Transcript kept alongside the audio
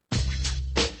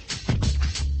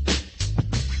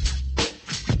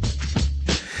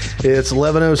It's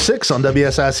 11:06 on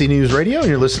WSIC News Radio, and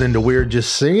you're listening to We're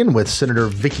Just Singing with Senator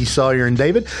Vicky Sawyer and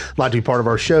David. I'd like to be part of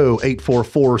our show,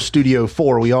 844 Studio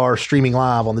 4. We are streaming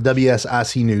live on the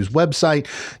WSIC News website,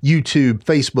 YouTube,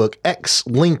 Facebook, X,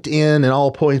 LinkedIn, and all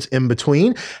points in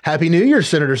between. Happy New Year,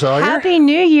 Senator Sawyer. Happy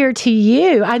New Year to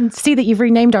you. I see that you've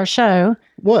renamed our show.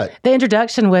 What? The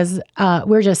introduction was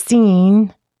We're Just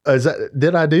Singing.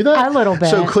 Did I do that? A little bit.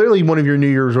 So clearly one of your New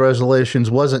Year's resolutions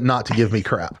wasn't not to give me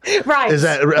crap. Right. Is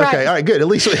that okay? Right. All right, good. At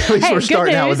least we're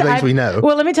starting out with things we know.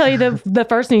 Well, let me tell you the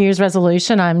first New Year's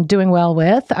resolution I'm doing well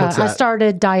with. I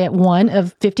started diet 1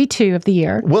 of 52 of the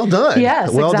year. Well done.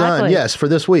 Yes, well exactly. done. Yes, for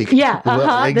this week. Yeah.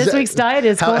 This week's diet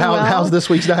is going well. How's this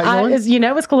week's diet going? It's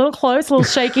a little close, a little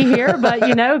shaky here, but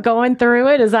going through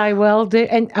it as I will do.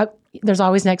 And there's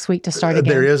always next week to start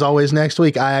again. There is always next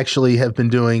week. I actually have been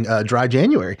doing dry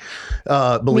January,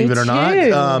 believe it or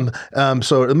not.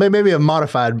 So maybe a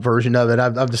modified version of it.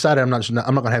 I've decided I'm not going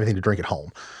to have anything to drink at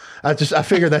home. I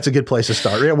figure that's a good place to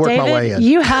start. Work David, my way in.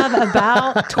 You have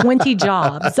about 20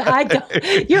 jobs.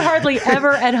 You're hardly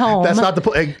ever at home. That's not the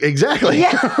point. Exactly.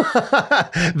 Yeah.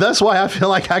 That's why I feel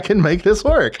like I can make this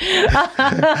work.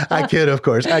 I kid, of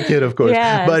course.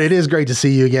 Yes. But it is great to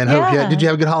see you again. Did you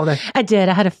have a good holiday? I did.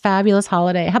 I had a fabulous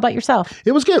holiday. How about yourself?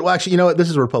 It was good. Well, actually, you know what? This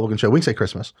is a Republican show. We can say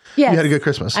Christmas. Yes. You had a good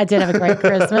Christmas. I did have a great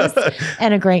Christmas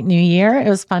and a great New Year. It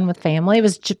was fun with family.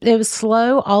 It was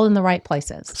slow, all in the right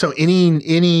places. So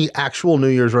any actual New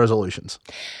Year's resolutions?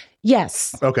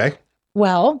 Yes. Okay.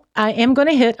 Well, I am going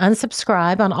to hit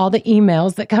unsubscribe on all the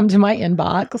emails that come to my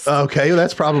inbox. Okay, well,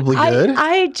 that's probably good.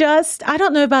 I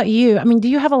don't know about you. I mean, do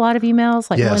you have a lot of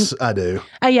emails? Yes, I do.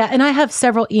 Yeah, and I have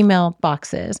several email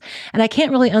boxes, and I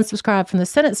can't really unsubscribe from the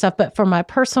Senate stuff, but for my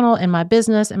personal and my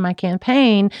business and my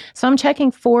campaign, so I'm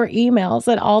checking 4 emails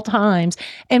at all times.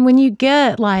 And when you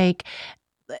get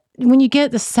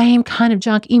the same kind of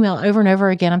junk email over and over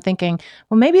again, I'm thinking,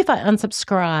 well, maybe if I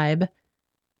unsubscribe,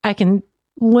 I can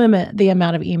limit the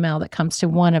amount of email that comes to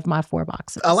one of my 4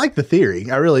 boxes. I like the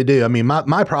theory. I really do. I mean,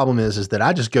 my problem is that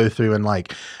I just go through and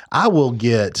I will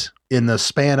get in the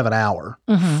span of an hour,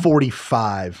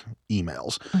 45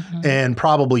 emails, and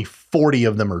probably 40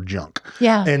 of them are junk.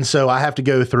 Yeah. And so I have to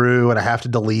go through and I have to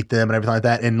delete them and everything like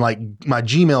that. And my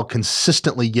Gmail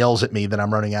consistently yells at me that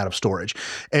I'm running out of storage.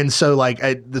 And so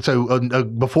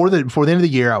before the end of the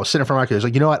year, I was sitting in front of my computer. I was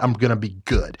like, you know what? I'm going to be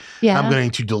good. Yeah. I'm going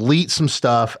to delete some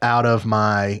stuff out of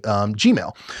my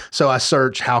Gmail. So I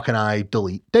searched, how can I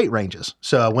delete date ranges?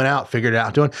 So I went out, figured it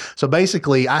out doing. So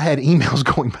basically I had emails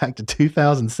going back to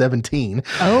 2017.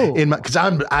 Oh. Because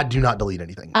I do not delete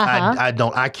anything. I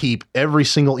don't. I keep every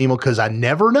single email because I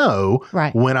never know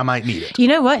when I might need it. You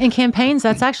know what? In campaigns,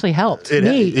 that's actually helped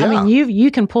me. Yeah. I mean, you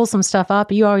can pull some stuff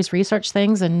up. You always research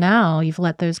things, and now you've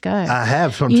let those go. I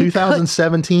have from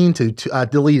 2017 I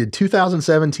deleted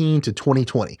 2017 to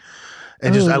 2020.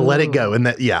 And I let it go. And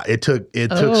it took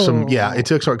some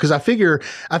because I figured,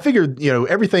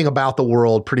 everything about the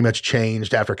world pretty much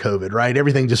changed after COVID, right?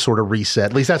 Everything just sort of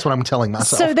reset. At least that's what I'm telling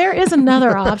myself. So there is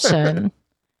another option.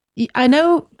 I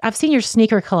know I've seen your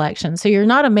sneaker collection. So you're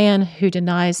not a man who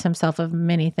denies himself of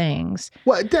many things.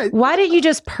 What? Why didn't you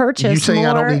just purchase You saying more?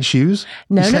 I don't need shoes?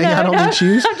 No, I don't need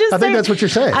shoes? I think that's what you're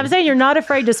saying. I'm saying you're not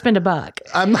afraid to spend $1.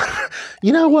 I'm not.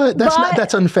 You know what?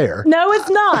 That's unfair. No, it's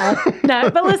not. No,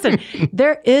 but listen,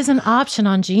 there is an option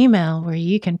on Gmail where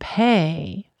you can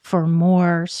pay for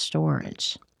more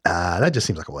storage. That just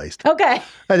seems like a waste. Okay.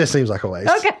 That just seems like a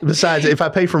waste. Okay. Besides, if I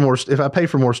pay for more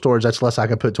storage, that's less I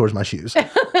can put towards my shoes.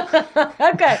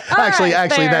 Okay. Actually,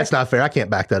 fair. That's not fair. I can't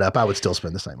back that up. I would still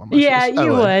spend the same on my shoes. Yeah,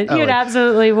 you would. You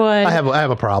absolutely would. I have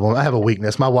a problem. I have a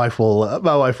weakness. My wife will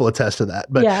attest to that.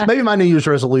 But maybe my New Year's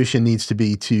resolution needs to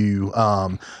be to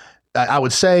I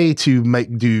would say to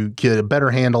get a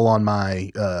better handle on my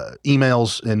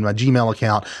emails and my Gmail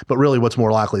account, but really what's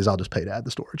more likely is I'll just pay to add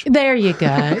the storage. There you go.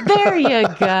 There you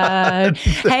go.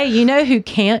 Hey, you know who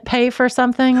can't pay for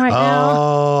something right now?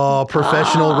 Oh,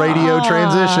 professional radio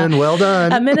transition. Well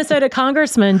done. A Minnesota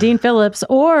Congressman, Dean Phillips,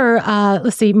 or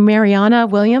Mariana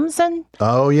Williamson.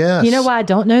 Oh, yes. You know why I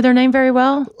don't know their name very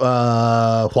well?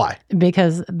 Why?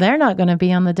 Because they're not going to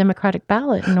be on the Democratic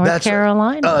ballot in North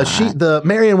Carolina.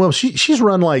 Marianne Williams, she's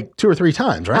run like 2 or 3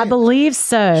 times, right? I believe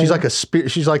so. She's like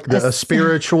a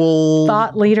spiritual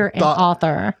thought leader and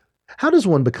author. How does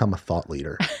one become a thought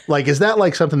leader? Like, is that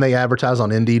like something they advertise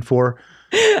on Indeed for?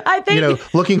 I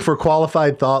think looking for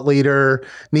qualified thought leader,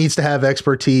 needs to have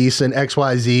expertise in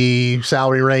XYZ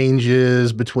salary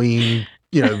ranges between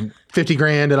 50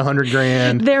 grand and 100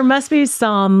 grand. There must be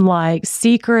some like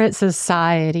secret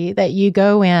society that you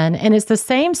go in, and it's the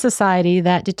same society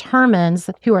that determines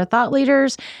who are thought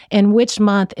leaders and which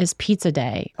month is pizza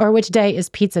day or which day is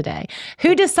pizza day.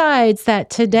 Who decides that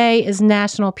today is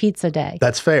National Pizza Day?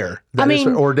 That's fair.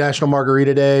 Or National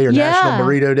Margarita Day or National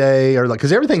Burrito Day, or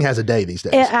because everything has a day these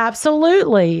days.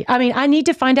 Absolutely. I mean, I need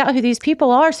to find out who these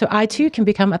people are so I too can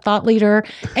become a thought leader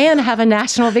and have a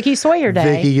National Vicky Sawyer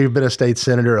Day. Vicky, you've been a state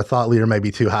senator. A thought leader may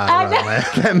be too high.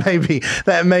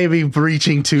 That may be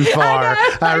reaching too far.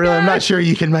 I'm not sure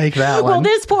you can make that one. Well,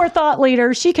 this poor thought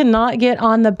leader, she cannot get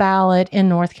on the ballot in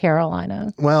North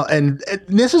Carolina. Well, and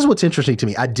this is what's interesting to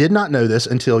me. I did not know this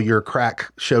until your crack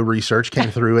show research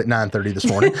came through at 9:30 this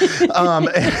morning.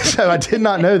 So I did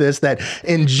not know this, that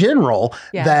in general,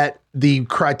 that the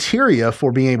criteria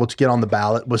for being able to get on the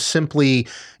ballot was simply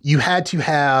you had to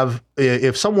have,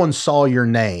 if someone saw your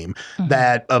name,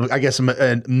 that I guess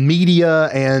media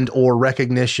and or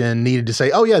recognition needed to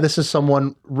say, oh yeah, this is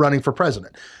someone running for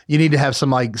president. You need to have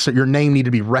some so your name needed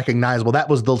to be recognizable. That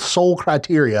was the sole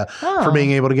criteria for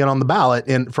being able to get on the ballot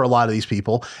for a lot of these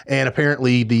people. And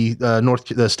apparently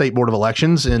the State Board of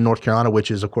Elections in North Carolina, which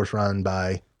is of course run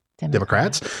by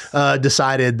Democrats,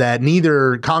 decided that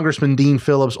neither Congressman Dean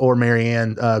Phillips or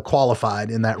Marianne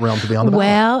qualified in that realm to be on the ballot.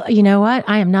 Well, you know what?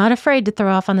 I am not afraid to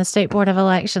throw off on the State Board of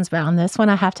Elections, but on this one,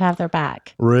 I have to have their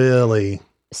back. Really?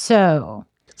 So...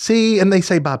 See, and they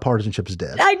say bipartisanship is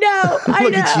dead. I know.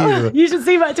 Look at you. You should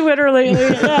see my Twitter lately.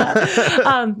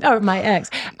 Or my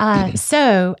ex.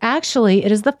 So actually,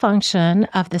 it is the function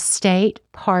of the state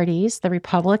parties, the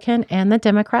Republican and the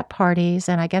Democrat parties,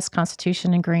 and I guess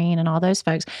Constitution and Green and all those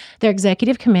folks, their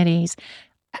executive committees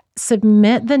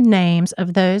submit the names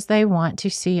of those they want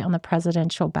to see on the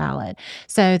presidential ballot.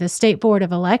 So the State Board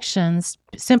of Elections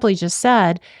simply just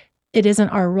said, it isn't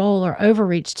our role or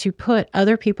overreach to put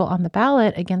other people on the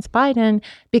ballot against Biden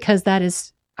because that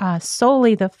is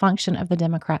solely the function of the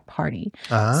Democrat Party.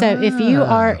 So if you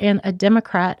are a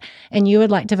Democrat and you would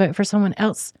like to vote for someone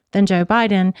else than Joe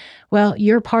Biden, well,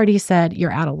 your party said you're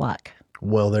out of luck.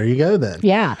 Well, there you go then.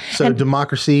 Yeah. So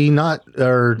democracy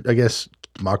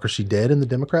democracy dead in the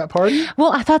Democrat Party?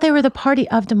 Well, I thought they were the party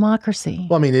of democracy.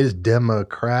 Well, I mean, it is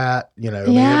Democrat,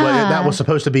 that was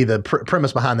supposed to be the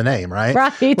premise behind the name, right?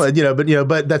 Right.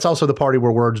 But that's also the party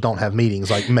where words don't have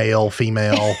meanings, like male,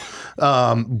 female,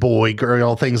 boy,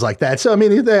 girl, things like that. So, I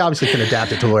mean, they obviously can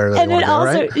adapt it to where they want to go,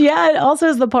 right? Yeah, it also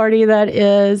is the party that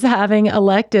is having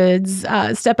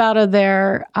electeds step out of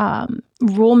their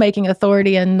rulemaking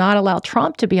authority and not allow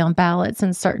Trump to be on ballots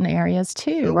in certain areas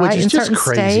too, right? Which is just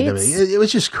crazy to me. States. It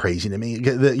was just crazy to me.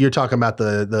 You're talking about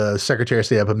the Secretary of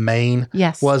State of Maine,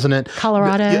 yes, wasn't it?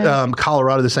 Colorado.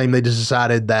 Colorado, the same. They just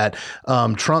decided that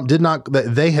Trump did not.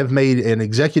 That they have made an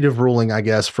executive ruling, I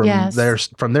guess, from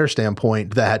their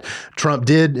standpoint, that Trump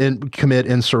did commit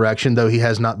insurrection, though he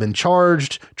has not been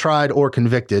charged, tried, or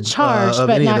convicted. Charged,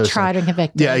 but not tried and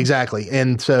convicted. Yeah, exactly.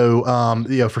 And so,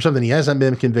 for something he hasn't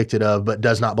been convicted of, but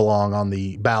does not belong on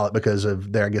the ballot because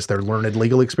of their learned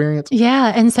legal experience.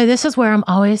 Yeah. And so this is where I'm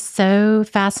always so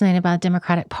fascinated by the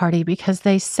Democratic Party, because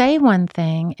they say one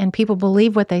thing and people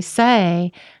believe what they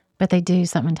say, but they do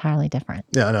something entirely different.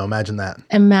 Yeah, I know. Imagine that.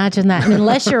 Imagine that. And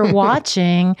unless you're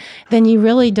watching, then you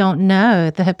really don't know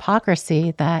the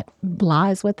hypocrisy that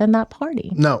lies within that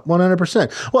party. No,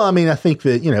 100%. Well, I mean, I think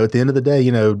that, at the end of the day,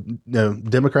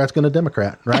 Democrat's going to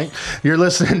Democrat, right? You're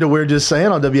listening to We're Just Saying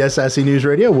on WSIC News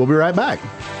Radio. We'll be right back.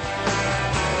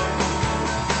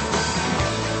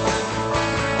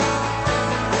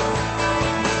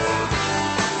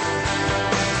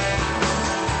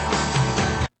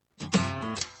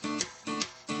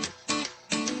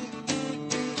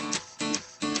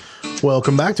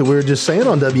 Welcome back to We're Just Saying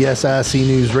on WSIC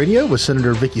News Radio with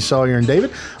Senator Vicky Sawyer and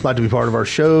David. I'd like to be part of our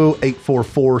show,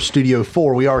 844 Studio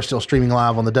 4. We are still streaming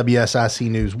live on the WSIC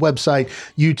News website,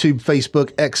 YouTube,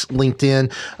 Facebook, X,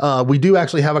 LinkedIn. We do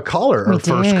actually have a caller, our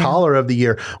first caller of the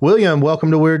year. William,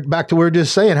 welcome to We're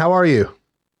Just Saying. How are you?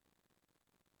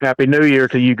 Happy New Year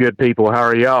to you good people. How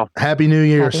are y'all? Happy New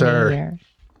Year, sir. New Year.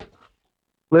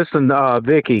 Listen,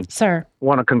 Vicky. Sir.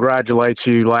 Want to congratulate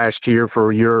you last year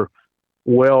for your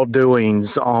well-doings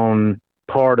on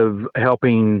part of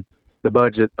helping the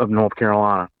budget of North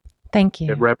Carolina. Thank you.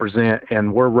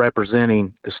 We're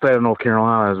representing, the state of North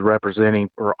Carolina is representing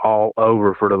for all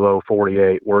over for the low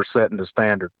 48. We're setting the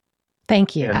standard.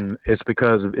 Thank you. And it's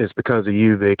because of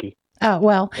you, Vicky. Oh,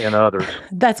 well. And others.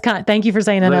 That's kind. Thank you for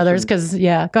saying and others, because,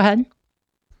 go ahead.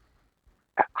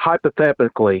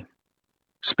 Hypothetically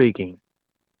speaking,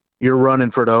 you're running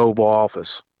for the Oval Office.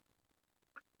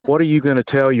 What are you going to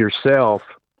tell yourself,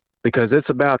 because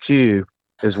it's about you,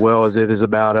 as well as it is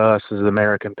about us as the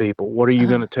American people. What are you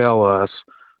going to tell us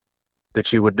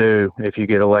that you would do if you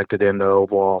get elected into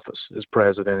Oval Office as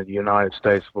President of the United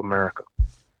States of America?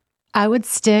 I would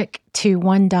stick to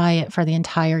one diet for the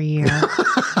entire year.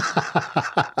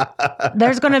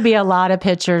 There's going to be a lot of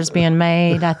pictures being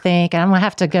made, I think, and I'm going to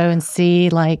have to go and see,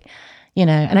 like, you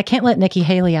know, and I can't let Nikki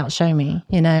Haley outshine me.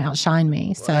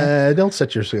 So don't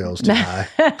set your scales too high.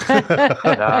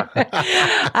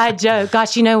 I joke.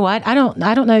 Gosh, you know what? I don't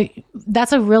know.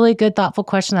 That's a really good, thoughtful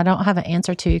question. I don't have an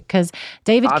answer to, because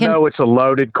David. I know it's a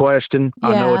loaded question. Yeah.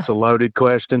 I know it's a loaded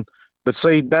question, but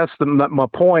see, that's my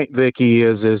point, Vicki,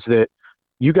 is that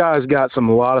you guys got a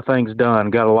lot of things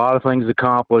done, got a lot of things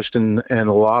accomplished, and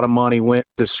a lot of money went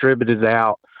distributed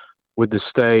out with the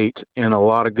state in a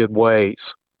lot of good ways.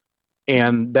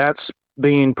 And that's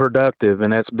being productive,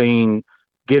 and that's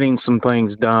getting some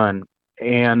things done.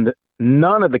 And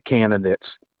none of the candidates,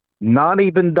 not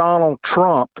even Donald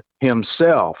Trump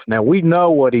himself. Now, we know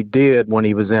what he did when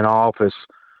he was in office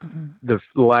the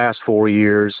last 4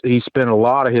 years. He spent a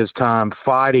lot of his time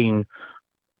fighting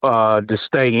to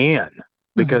stay in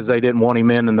because they didn't want him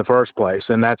in the first place.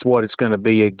 And that's what it's going to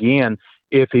be again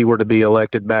if he were to be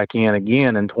elected back in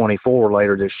again in 24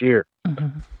 later this year.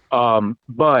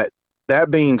 But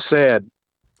that being said,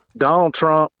 Donald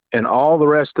Trump and all the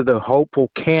rest of the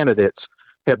hopeful candidates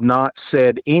have not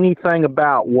said anything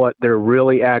about what they're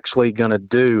really actually going to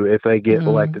do if they get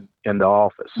elected into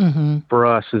office for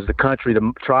us as the country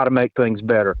to try to make things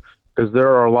better. Because there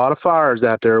are a lot of fires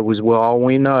out there, as well, all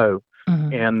we know.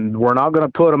 And we're not going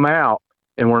to put them out,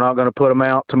 and we're not going to put them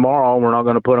out tomorrow. We're not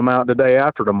going to put them out the day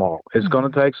after tomorrow. It's going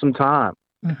to take some time.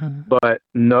 But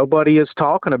nobody is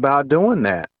talking about doing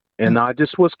that. And I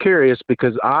just was curious,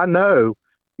 because I know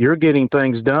you're getting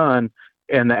things done,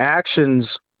 and the actions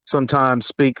sometimes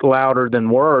speak louder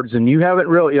than words. And you haven't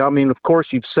really, I mean, of course,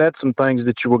 you've said some things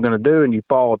that you were going to do and you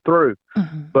followed through.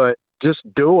 But just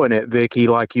doing it, Vicki,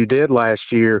 like you did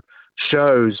last year,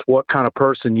 shows what kind of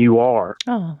person you are.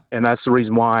 And that's the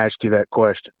reason why I asked you that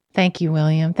question. Thank you,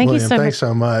 William. Thank you so much. Thanks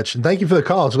so much. And thank you for the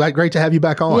call. It's great to have you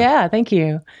back on. Yeah, thank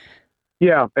you.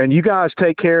 Yeah, and you guys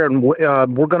take care, and we're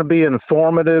going to be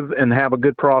informative and have a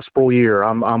good, prosperous year.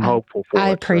 I'm hopeful for it. I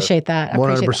appreciate that.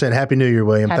 100%. Happy New Year,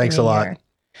 William. Thanks a lot.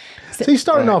 See,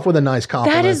 starting off with a nice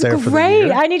compliment. That is there great. For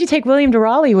the I need to take William to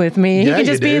Raleigh with me. Yeah, he could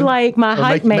just be like my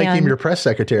hype man. Make him your press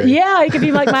secretary. Yeah, he could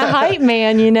be like my hype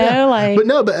man. You know, like.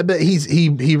 But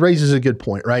he raises a good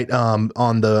point, right?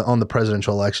 On the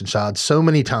presidential election side, so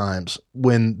many times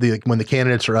when the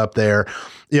candidates are up there,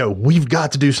 you know, we've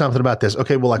got to do something about this.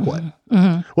 Okay, well, like what?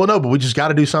 Well, no, but we just got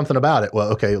to do something about it. Well,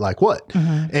 okay, like what?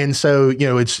 And so, you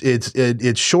know,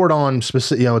 it's short on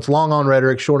specific, you know, it's long on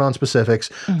rhetoric, short on specifics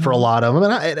for a lot of them.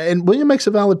 And William makes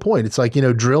a valid point. It's like, you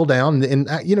know, drill down and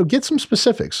you know, get some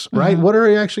specifics, right? What are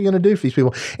you actually going to do for these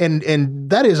people? And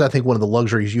that is, I think, one of the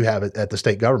luxuries you have at the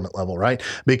state government level, right?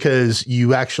 Because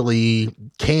you actually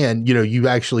can, you know, you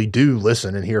actually do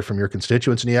listen and hear from your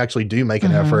constituents, and you actually do make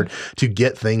an effort to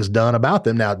get things done about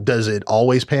them. Now, does it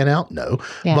always pan out? No,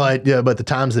 but the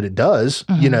times that it does,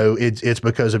 you know, it's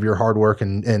because of your hard work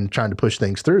and trying to push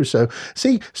things through. So,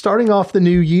 see, starting off the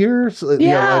new year, you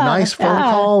know, a nice phone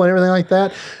call and everything like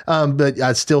that. But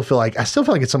I still feel like at some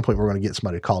point we're going to get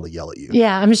somebody to call to yell at you.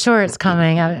 Yeah, I'm sure it's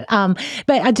coming.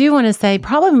 But I do want to say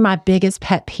probably my biggest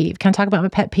pet peeve. Can I talk about my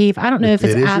pet peeve? I don't know if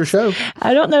it's your show.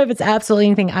 I don't know if it's absolutely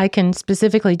anything I can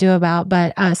specifically do about,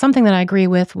 but something that I agree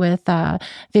with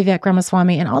Vivek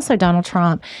Ramaswamy and also Donald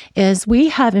Trump is we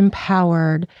have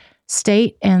empowered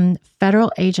state and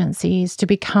federal agencies to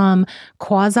become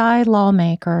quasi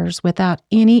lawmakers without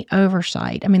any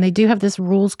oversight. I mean, they do have this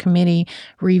rules committee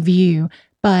review,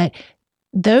 but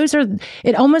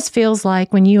it almost feels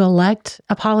like when you elect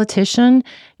a politician,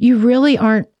 you really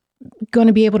aren't going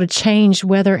to be able to change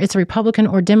whether it's a Republican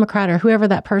or Democrat or whoever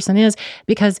that person is,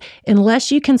 because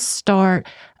unless you can start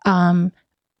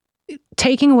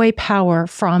taking away power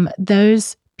from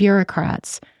those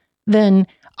bureaucrats, then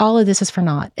all of this is for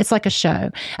naught. It's like a show.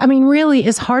 I mean, really,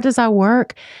 as hard as I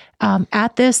work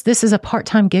at this is a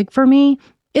part-time gig for me.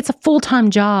 It's a full-time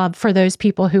job for those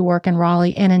people who work in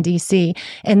Raleigh and in DC,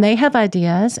 and they have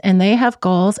ideas and they have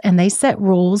goals and they set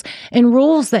rules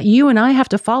that you and I have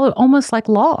to follow, almost like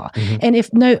law. And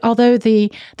although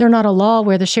they're not a law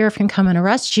where the sheriff can come and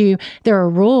arrest you, they're a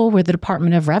rule where the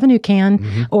Department of Revenue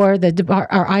can, or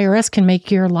our IRS can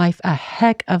make your life a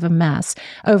heck of a mess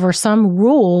over some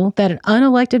rule that an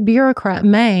unelected bureaucrat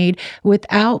made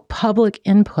without public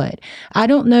input. I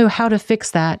don't know how to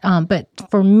fix that, but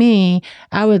for me,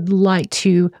 I would like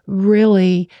to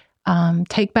really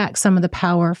take back some of the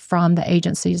power from the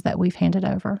agencies that we've handed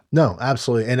over. No,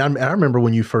 absolutely. And I remember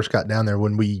when you first got down there,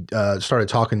 when we started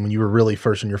talking, when you were really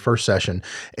first in your first session,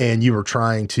 and you were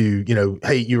trying to,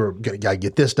 hey, you were got to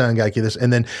get this done, got to get this,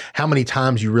 and then how many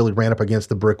times you really ran up against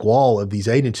the brick wall of these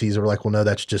agencies that were like, well, no,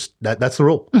 that's just that's the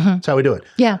rule. That's how we do it.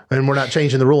 Yeah, and we're not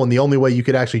changing the rule. And the only way you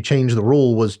could actually change the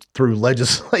rule was through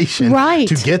legislation,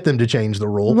 to get them to change the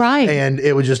rule. Right. And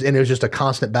it was just a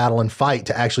constant battle and fight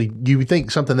to actually. You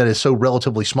think something that is so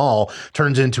relatively small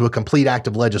turns into a complete act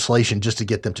of legislation just to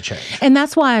get them to change. And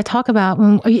that's why I talk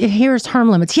about here's term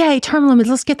limits. Yay, term limits.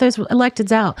 Let's get those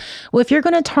electeds out. Well, if you're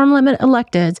going to term limit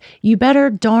electeds, you better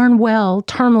darn well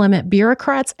term limit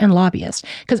bureaucrats and lobbyists,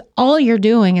 because all you're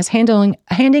doing is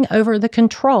handing over the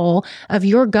control of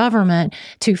your government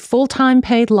to full-time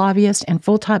paid lobbyists and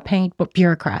full-time paid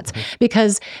bureaucrats,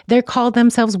 because they're called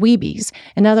themselves weebies.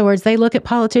 In other words, they look at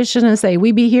politicians and say,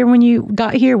 we be here when you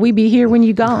got here, we be here when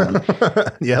you gone.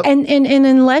 Yep. And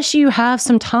unless you have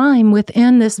some time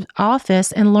within this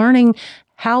office and learning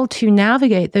how to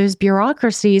navigate those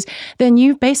bureaucracies, then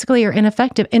you basically are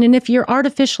ineffective. And if you're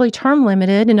artificially term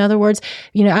limited, in other words,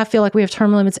 I feel like we have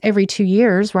term limits every 2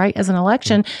 years, right, as an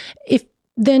election.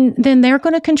 Then they're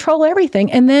going to control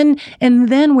everything. And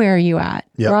then where are you at?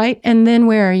 Yep. Right? And then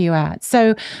where are you at?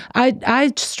 So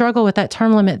I struggle with that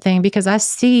term limit thing because I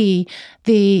see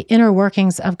the inner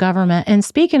workings of government. And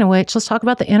speaking of which, let's talk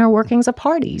about the inner workings of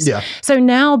parties. Yeah. So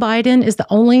now Biden is the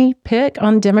only pick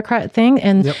on Democrat thing.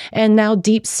 And now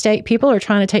deep state people are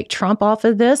trying to take Trump off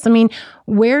of this. I mean,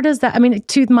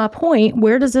 to my point,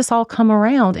 where does this all come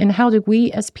around? And how do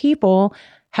we as people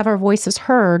have our voices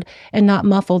heard and not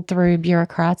muffled through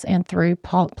bureaucrats and through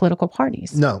political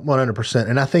parties? No, 100%.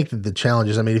 And I think that the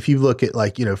challenges, if you look at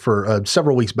for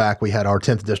several weeks back, we had our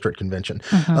 10th district convention.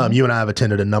 You and I have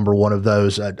attended a number one of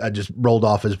those. I just rolled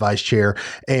off as vice chair.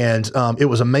 And it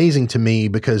was amazing to me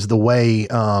because the way,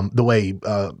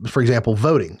 for example,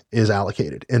 voting is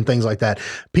allocated and things like that,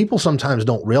 people sometimes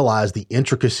don't realize the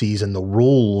intricacies and the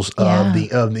rules of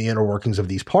the inner workings of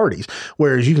these parties.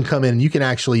 Whereas you can come in and you can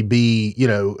actually be,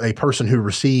 a person who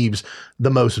receives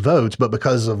the most votes, but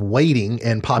because of weighting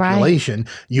and population,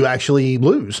 you actually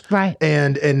lose. Right.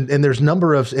 And there's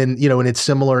number of, and it's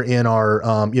similar in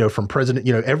our, from president,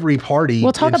 every party.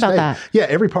 We'll talk about that. Yeah.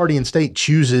 Every party in state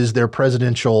chooses their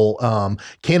presidential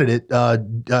candidate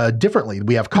differently.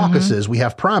 We have caucuses, we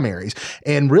have primaries.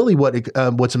 And really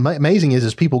what's amazing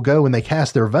is people go and they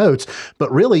cast their votes,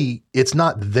 but really it's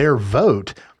not their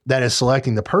vote that is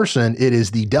selecting the person. It is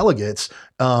the delegates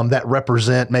that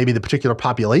represent maybe the particular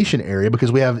population area,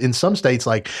 because we have in some states,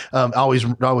 they always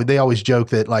joke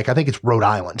that, I think it's Rhode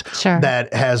Island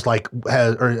that has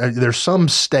there's some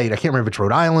state, I can't remember if it's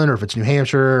Rhode Island or if it's New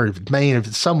Hampshire or if it's Maine, if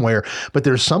it's somewhere, but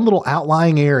there's some little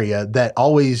outlying area that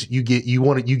always you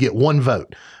get one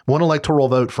vote, one electoral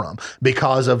vote from,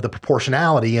 because of the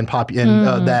proportionality and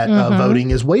voting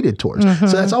is weighted towards.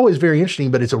 So that's always very interesting,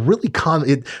 but it's a really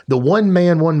the one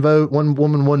man, one vote, one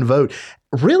woman, one vote.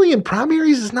 Really, in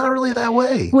primaries, it's not really that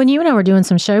way. When you and I were doing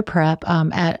some show prep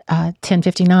at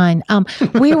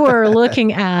 10:59, we were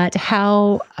looking at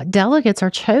how delegates are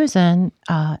chosen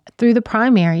through the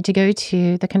primary to go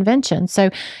to the convention. So,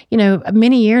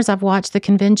 many years I've watched the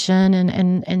convention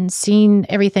and seen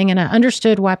everything, and I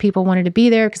understood why people wanted to be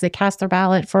there because they cast their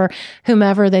ballot for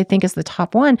whomever they think is the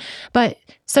top one. But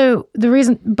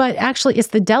actually, it's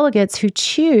the delegates who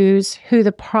choose who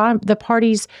the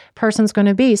party's person's going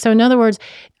to be. So, in other words,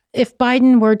 if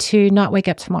Biden were to not wake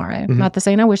up tomorrow, not to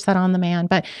say, and I wish that on the man,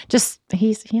 but just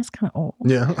he's kind of old.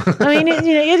 Yeah,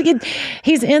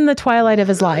 he's in the twilight of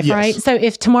his life, right? So,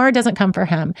 if tomorrow doesn't come for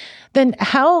him, then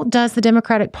how does the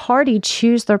Democratic Party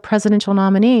choose their presidential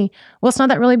nominee? Well, it's not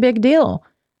that really big deal,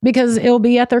 because it'll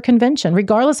be at their convention.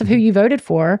 Regardless of who you voted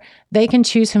for, they can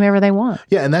choose whomever they want.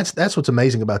 Yeah, and that's what's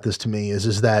amazing about this to me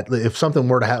is that if something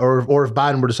were to happen, or if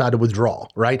Biden were to decide to withdraw,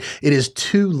 right, it is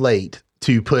too late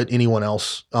to put anyone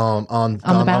else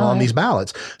on these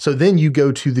ballots. So then you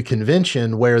go to the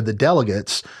convention where the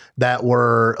delegates that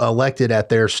were elected at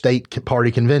their state party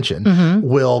convention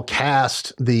will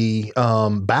cast the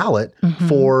ballot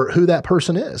for who that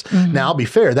person is. Now, I'll be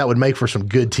fair, that would make for some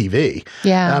good TV.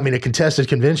 Yeah. A contested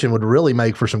convention would really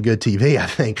make for some good TV, I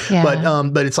think. Yeah.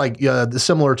 But it's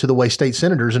similar to the way state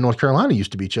senators in North Carolina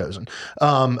used to be chosen. They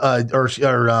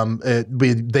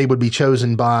would be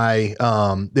chosen by,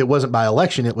 it wasn't by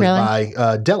election, it was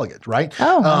by delegate, right?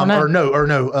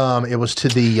 Oh, it was to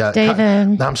the,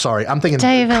 David. I'm sorry, I'm thinking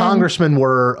David. congressmen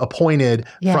were appointed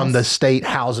Yes. from the state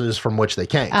houses from which they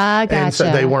came. Gotcha. And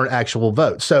so they weren't actual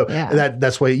votes. So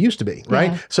that's the way it used to be,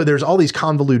 right? Yeah. So there's all these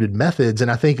convoluted methods,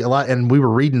 and I think a lot. And we were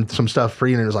reading some stuff for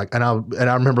you, and it was like, and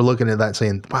I remember looking at that and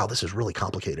saying, "Wow, this is really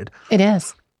complicated." It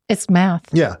is. It's math.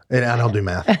 Yeah, and I don't do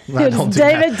math. I don't do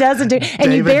David math. doesn't do, and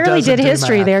David you barely doesn't did do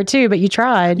history math. there too, but you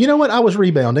tried. You know what? I was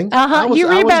rebounding. You I was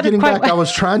rebounded getting quite back. I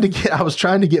was trying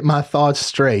to get my thoughts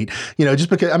straight. Just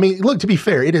because, I mean, look, to be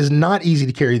fair, it is not easy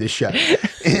to carry this show.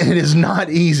 It is not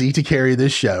easy to carry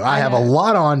this show. I have a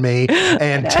lot on me,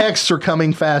 and texts are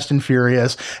coming fast and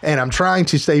furious, and I'm trying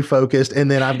to stay focused. And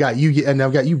then I've got you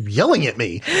yelling at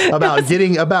me about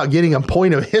getting a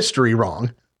point of history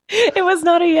wrong. It was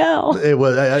not a yell. It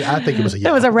was. I think it was a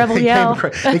yell. It was a rebel yell.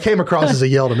 It came across as a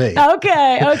yell to me.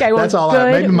 Okay. Well, that's all.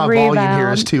 Maybe my volume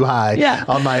here is too high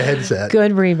on my headset.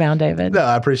 Good rebound, David. No,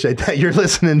 I appreciate that. You're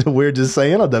listening to We're Just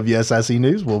Saying on WSIC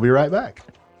News. We'll be right back.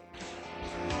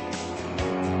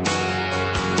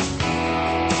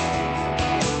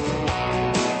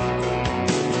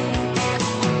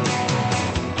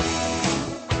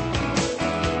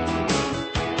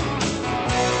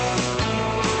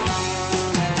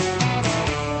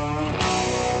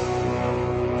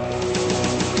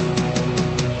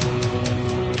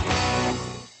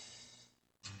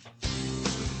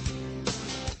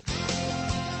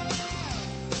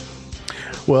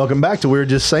 Welcome back to We're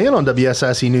Just Saying on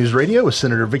WSIC News Radio with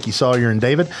Senator Vicki Sawyer and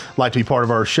David. Like to be part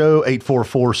of our show,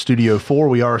 844 Studio 4.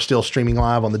 We are still streaming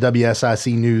live on the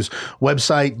WSIC News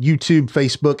website, YouTube,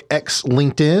 Facebook, X,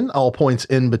 LinkedIn, all points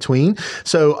in between.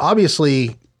 So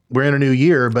obviously, we're in a new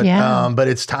year, but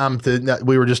it's time to.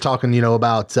 We were just talking,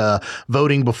 about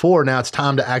voting before. Now it's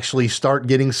time to actually start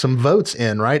getting some votes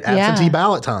in, right? Absentee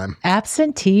ballot time.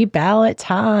 Absentee ballot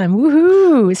time.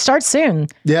 Woohoo! It starts soon.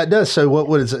 Yeah, it does. So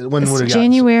what is it? When would it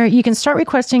January. You can start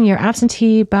requesting your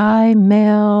absentee by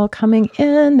mail coming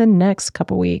in the next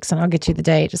couple weeks, and I'll get you the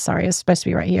date. Sorry, it's supposed to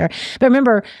be right here. But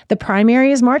remember, the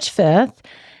primary is March 5th.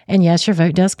 And yes, your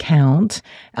vote does count.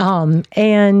 And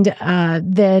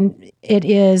then it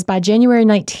is by January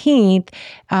 19th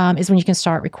is when you can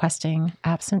start requesting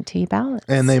absentee ballots.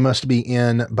 And they must be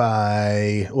in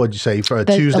by, what'd you say, for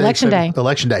Tuesday? Election day.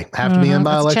 Election day. Have to be in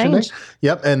by That's election day? changed.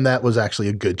 Yep. And that was actually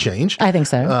a good change. I think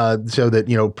so. So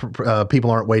that,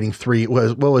 people aren't waiting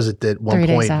what was it at one 3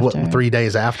 days point? after. 3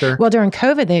 days after? Well, during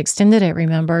COVID, they extended it,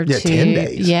 remember? Yeah, 10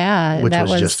 days. Yeah.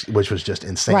 Which was just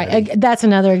insane. Right. That's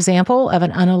another example of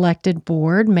an unelected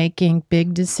board making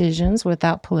big decisions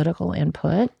without political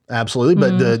input. Absolutely.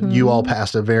 But you all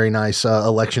passed a very nice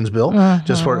elections bill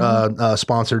just for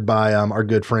sponsored by our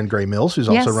good friend Gray Mills, who's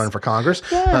also running for Congress.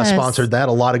 Yes. Sponsored that.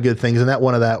 A lot of good things. And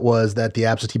one of that was that the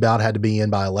absentee ballot had to be in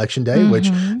by election day, which,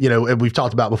 we've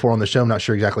talked about before on the show. I'm not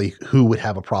sure exactly who would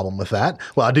have a problem with that.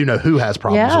 Well, I do know who has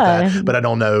problems with that, but I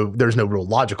don't know. There's no real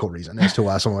logical reason as to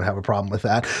why someone would have a problem with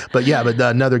that. But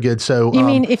another good. So you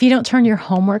mean if you don't turn your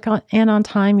homework in on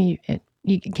time, you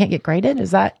can't get graded?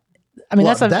 Is that? I mean,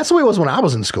 that's the way it was when I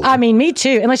was in school. I mean, me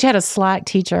too. Unless you had a slack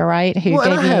teacher, right? And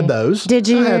I had those. Did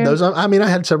you? I had those. I mean, I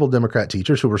had several Democrat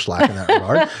teachers who were slack in that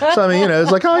regard. So, I mean,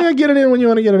 it's like, oh, yeah, get it in when you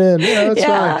want to get it in. It's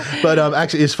fine. But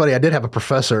actually, it's funny. I did have a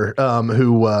professor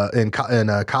who in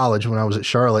college when I was at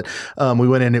Charlotte, we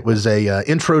went in, it was a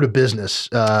intro to business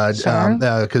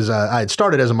because I had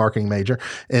started as a marketing major.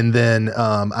 And then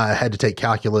I had to take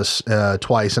calculus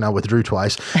twice, and I withdrew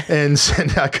twice. And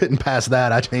I couldn't pass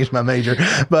that. I changed my major.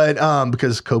 But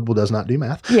because Coble does not do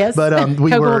math. Yes. But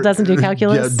Coble doesn't do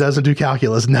calculus. Yeah, doesn't do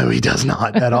calculus. No, he does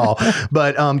not at all.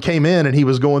 But came in and he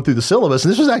was going through the syllabus.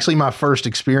 And this was actually my first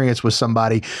experience with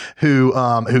somebody who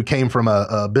came from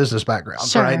a business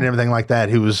background, right, and everything like that.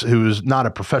 Who was not a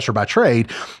professor by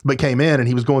trade, but came in and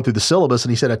he was going through the syllabus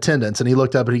and he said attendance. And he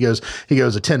looked up and he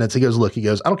goes attendance. He goes, look,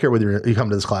 I don't care whether you come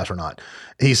to this class or not.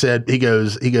 He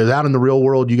goes out in the real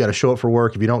world, you got to show up for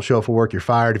work. If you don't show up for work, you're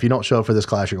fired. If you don't show up for this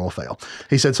class, you're going to fail.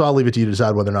 He said, so I'll leave it to you to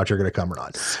decide whether or not you're going to come or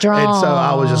not. Strong. And so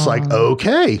I was just like,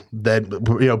 okay,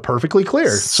 that, perfectly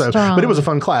clear. So, but it was a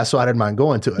fun class, so I didn't mind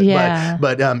going to it. Yeah.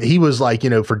 But he was like,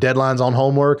 for deadlines on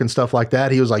homework and stuff like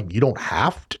that, he was like, you don't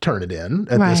have to turn it in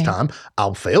at this time.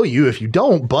 I'll fail you if you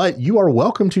don't, but you are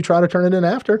welcome to try to turn it in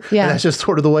after. Yeah. And that's just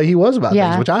sort of the way he was about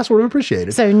things, which I sort of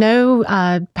appreciated. So no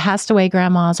passed away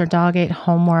grandmas or dog ate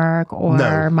homework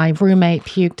or my roommate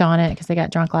puked on it because they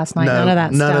got drunk last night. None of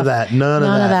that stuff. None of that.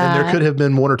 And there could have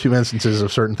been 1 or 2 instances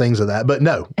of certain things of that, but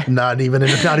no, not even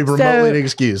remotely an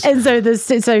excuse. And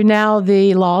so now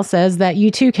the law says that you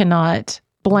too cannot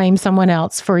blame someone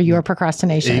else for your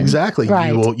procrastination. Exactly.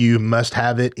 Right. You must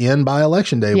have it in by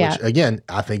election day, Yeah. which again,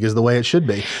 I think is the way it should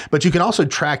be. But you can also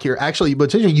track you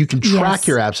can track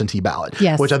your absentee ballot,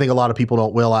 Yes. which I think a lot of people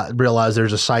don't realize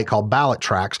there's a site called Ballot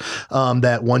Tracks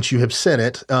that once you have sent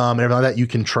it and everything like that, you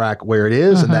can track where it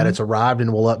is and that it's arrived,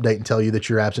 and will update and tell you that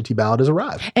your absentee ballot has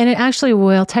arrived. And it actually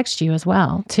will text you as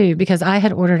well, too, because I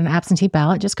had ordered an absentee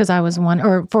ballot just because I was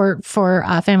for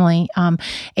family.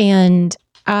 And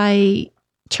I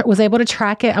was able to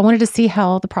track it. I wanted to see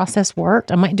how the process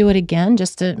worked. I might do it again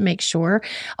just to make sure.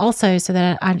 Also, so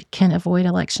that I can avoid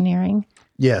electioneering.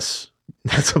 Yes.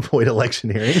 Let's avoid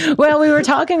electioneering. Well, we were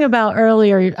talking about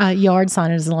earlier yard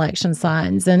signage and election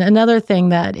signs. And another thing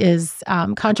that is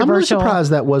controversial. I'm really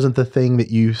surprised that wasn't the thing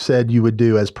that you said you would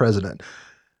do as president.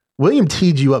 William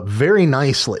teed you up very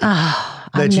nicely.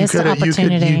 I missed an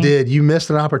opportunity. You missed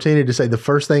an opportunity to say the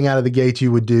first thing out of the gate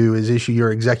you would do is issue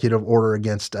your executive order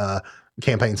against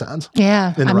campaign signs.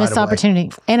 Yeah, I missed the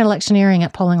opportunity. And electioneering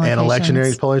at polling locations. And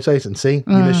electioneering at polling stations. See,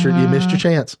 you missed your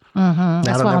chance. Mm-hmm.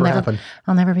 That's why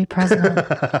I'll never be president.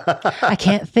 I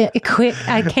can't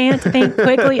think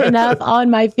quickly enough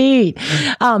on my feet.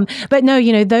 But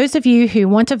no, those of you who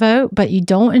want to vote, but you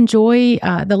don't enjoy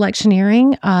the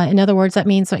electioneering, in other words, that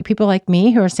means like people like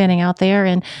me who are standing out there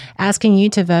and asking you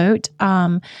to vote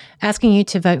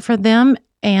for them,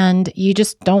 and you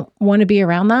just don't want to be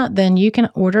around that, then you can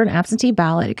order an absentee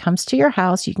ballot. It comes to your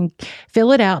house. You can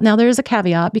fill it out. Now, there is a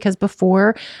caveat because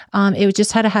before it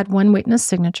just had one witness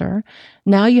signature.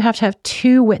 Now you have to have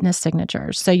 2 witness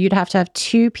signatures. So you'd have to have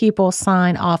 2 people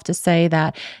sign off to say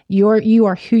that you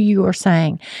are who you are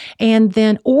saying. And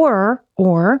then, or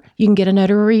you can get a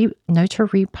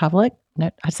notary public. No,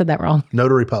 I said that wrong.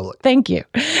 Notary public. Thank you.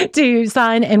 To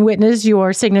sign and witness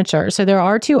your signature. So there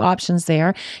are 2 options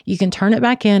there. You can turn it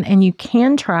back in and you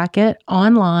can track it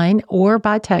online or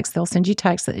by text. They'll send you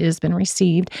text that it has been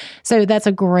received. So that's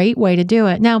a great way to do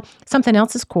it. Now, something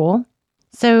else is cool.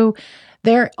 So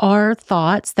there are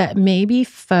thoughts that maybe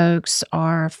folks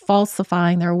are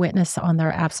falsifying their witness on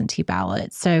their absentee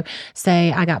ballot. So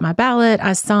say I got my ballot,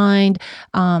 I signed,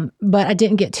 but I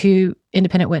didn't get 2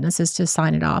 independent witnesses to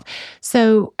sign it off.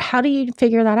 So how do you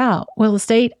figure that out? Well, the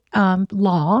state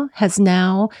law has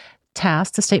now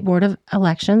tasked the State Board of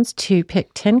Elections to pick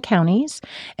 10 counties.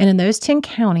 And in those 10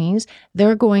 counties,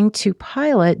 they're going to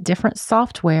pilot different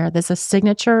software that's a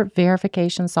signature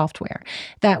verification software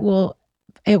that will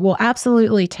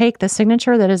absolutely take the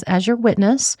signature that is as your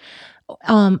witness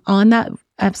on that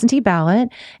absentee ballot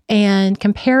and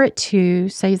compare it to,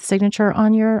 say, the signature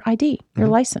on your ID, your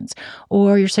license,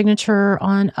 or your signature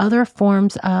on other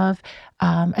forms of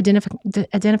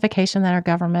identification that are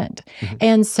government.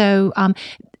 And so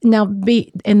now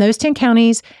in those 10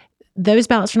 counties, those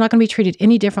ballots are not going to be treated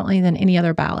any differently than any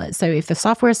other ballot. So if the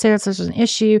software says there's an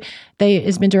issue,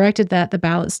 it's been directed that the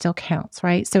ballot still counts,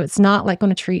 right? So it's not like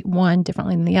going to treat one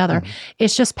differently than the other.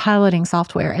 It's just piloting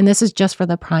software. And this is just for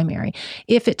the primary.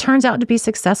 If it turns out to be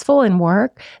successful and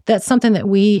work, that's something that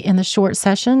we in the short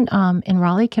session in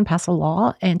Raleigh can pass a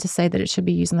law and to say that it should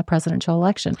be used in the presidential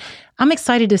election. I'm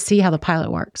excited to see how the pilot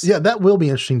works. Yeah, that will be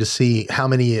interesting to see how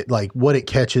many, what it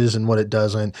catches and what it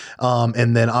doesn't.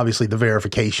 And then obviously the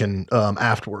verification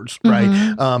afterwards,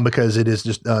 right? Because it is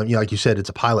just, like you said, it's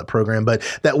a pilot program, but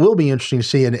that will be interesting to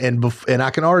see. And I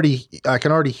can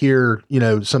already hear,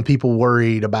 some people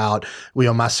worried about,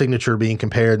 my signature being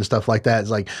compared and stuff like that.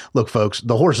 It's like, look, folks,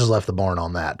 the horse has left the barn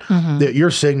on that. Your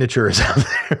signature is out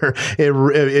there.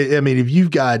 If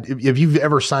you've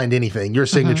ever signed anything, your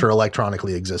signature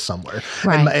electronically exists somewhere.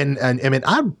 Right. And I mean,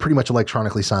 I pretty much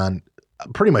electronically sign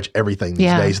pretty much everything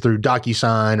these days through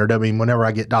DocuSign or whenever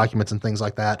I get documents and things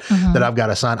like that that I've got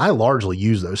to sign, I largely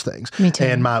use those things. Me too.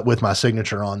 And with my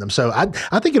signature on them. So I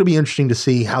think it'll be interesting to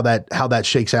see how that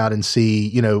shakes out and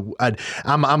see,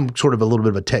 I'm sort of a little bit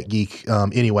of a tech geek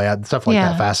anyway. Stuff like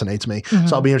that fascinates me.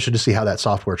 So I'll be interested to see how that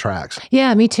software tracks.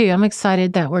 Yeah, me too. I'm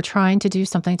excited that we're trying to do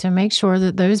something to make sure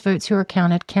that those votes who are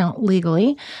counted count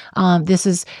legally. This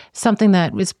is something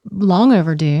that was long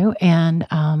overdue.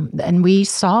 And we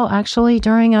saw actually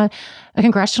during a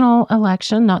congressional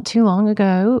election not too long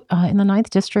ago in the 9th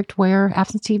District where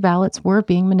absentee ballots were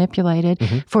being manipulated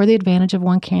for the advantage of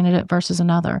one candidate versus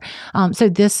another. So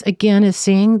this, again, is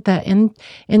seeing that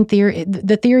in theory,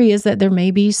 the theory is that there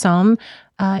may be some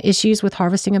issues with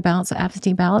harvesting of ballots,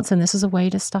 absentee ballots, and this is a way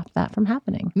to stop that from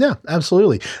happening. Yeah,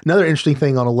 absolutely. Another interesting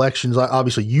thing on elections,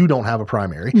 obviously you don't have a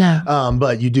primary,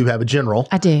 but you do have a general.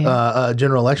 I do. A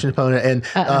general election opponent,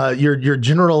 and your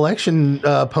general election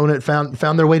opponent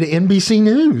found their way to NBC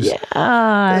News.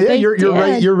 Yeah,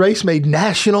 your race made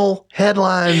national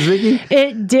headlines, Vicki.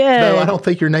 It did. No, I don't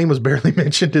think your name was barely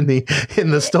mentioned in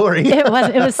the story. It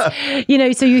was,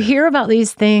 so you hear about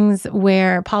these things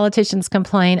where politicians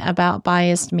complain about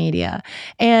biased media,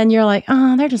 and you're like,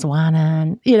 oh, they're just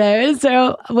whining, And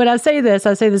so when I say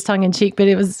this tongue in cheek, but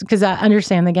it was because I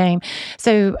understand the game.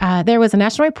 So there was a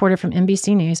national reporter from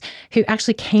NBC News who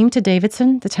actually came to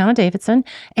Davidson, the town of Davidson,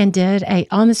 and did a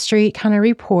on the street kind of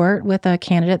report with a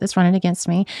candidate that's running against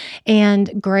me.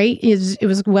 And great, it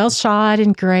was well shot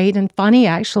and great and funny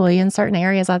actually in certain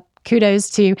areas. Kudos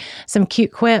to some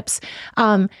cute quips.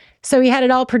 So he had it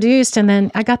all produced, and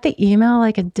then I got the email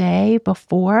like a day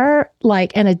before,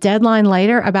 and a deadline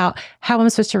later about how I'm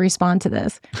supposed to respond to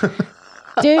this.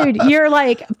 Dude, you're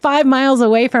like 5 miles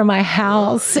away from my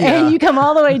house, and you come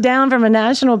all the way down from a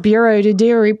national bureau to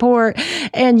do a report,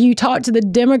 and you talk to the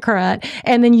Democrat,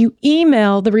 and then you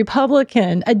email the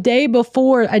Republican a day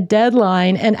before a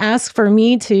deadline and ask for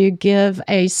me to give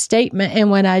a statement.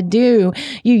 And when I do,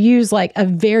 you use like a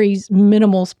very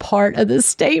minimal part of the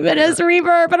statement as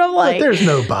reverb. And I'm like, but there's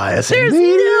no bias in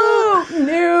media.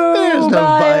 There's no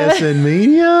bias in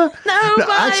media. No bias.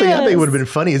 Actually, I think it would have been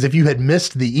funny is if you had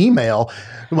missed the email.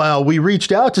 Well, we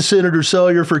reached out to Senator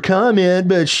Sawyer for comment,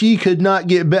 but she could not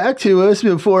get back to us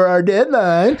before our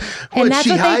deadline. What's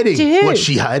she hiding? What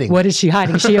is she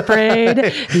hiding? Is she afraid?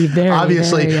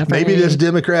 Obviously, very afraid. Maybe this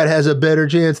Democrat has a better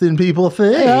chance than people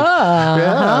think.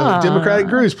 Democratic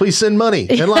groups, please send money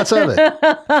and lots of it.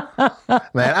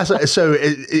 Man,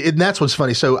 and that's what's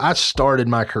funny. So I started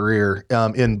my career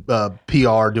in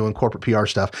PR, doing corporate PR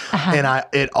stuff, and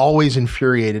it always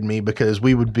infuriated me because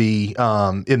we would be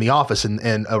in the office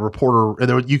and a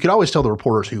reporter, you could always tell the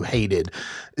reporters who hated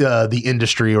the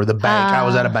industry or the bank. I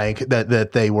was at a bank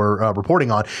that they were reporting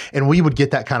on, and we would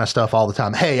get that kind of stuff all the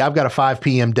time. Hey, I've got a 5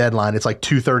 p.m. deadline. It's like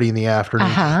 2:30 in the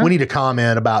afternoon. We need to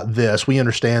comment about this. We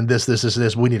understand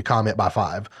this. We need to comment by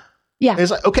 5. Yeah. It's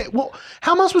like, okay, well,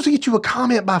 how am I supposed to get you a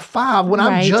comment by 5 when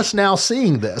I'm just now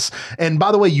seeing this? And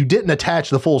by the way, you didn't attach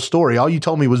the full story. All you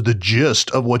told me was the gist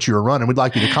of what you were running. We'd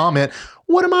like you to comment.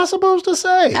 What am I supposed to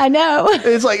say? I know.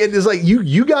 It's like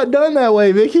you got done that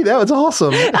way, Vicki. That was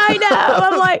awesome. I know.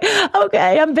 I'm like,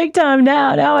 okay, I'm big time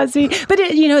now. Now I see. But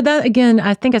that again,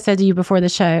 I think I said to you before the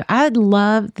show, I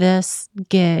love this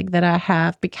gig that I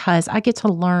have because I get to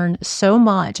learn so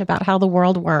much about how the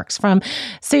world works from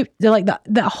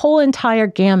the whole entire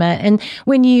gamut. And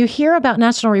when you hear about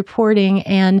national reporting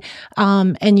and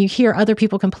you hear other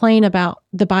people complain about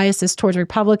the biases towards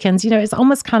Republicans, it's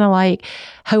almost kind of like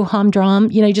ho-hum drum.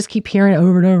 You just keep hearing it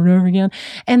over and over and over again.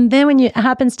 And then when it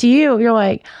happens to you, you're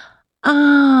like,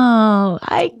 oh,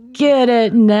 I get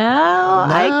it now.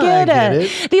 I get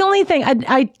it. The only thing,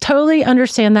 I totally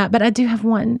understand that, but I do have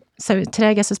one. So today,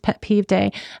 I guess, is pet peeve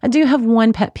day. I do have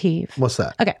one pet peeve. What's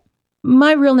that? Okay.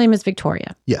 My real name is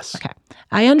Victoria. Yes. Okay.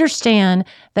 I understand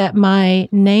that my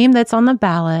name that's on the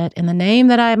ballot and the name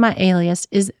that my alias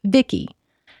is Vicki.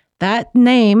 That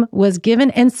name was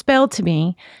given and spelled to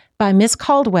me by Miss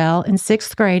Caldwell in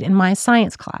 6th grade in my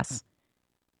science class.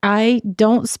 I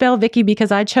don't spell Vicki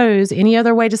because I chose any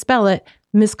other way to spell it.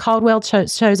 Miss Caldwell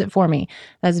chose it for me.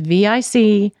 That's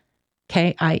Vickie.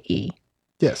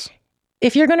 Yes.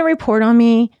 If you're going to report on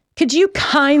me, could you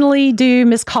kindly do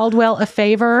Miss Caldwell a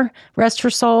favor, rest her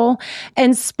soul,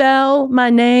 and spell my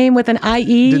name with an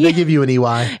I-E? Did they give you an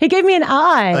EY? He gave me an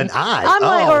I. An I? I'm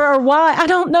like, or Y. I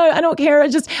don't know. I don't care.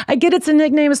 I get it's a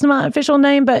nickname. It's not my official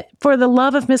name, but for the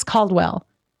love of Miss Caldwell,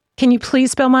 can you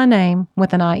please spell my name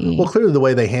with an I-E? Well, clearly the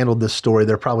way they handled this story,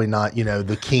 they're probably not,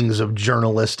 the kings of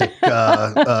journalistic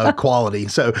quality.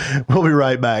 So we'll be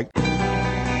right back.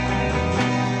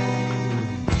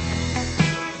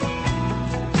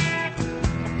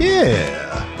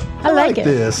 Yeah. I like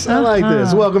this. I like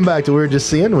this. Welcome back to We're Just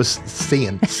Saying.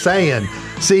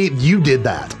 See, you did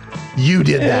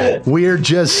that. We're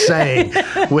Just Saying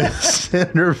with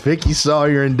Senator Vicki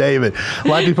Sawyer and David.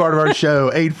 Like to be part of our show,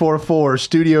 844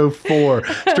 Studio 4,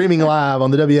 streaming live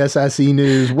on the WSIC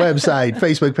News website,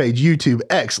 Facebook page, YouTube,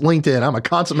 X, LinkedIn. I'm a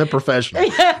consummate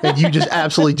professional. And you just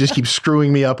absolutely just keep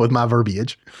screwing me up with my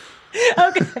verbiage.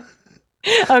 Okay.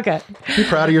 Okay. You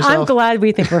proud of yourself? I'm glad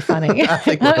we think we're funny. I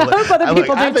think we're I hope other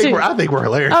people do too. I think we're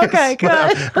hilarious. Okay,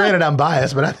 good. Granted, I'm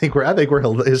biased, but I think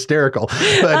we're hysterical.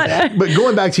 But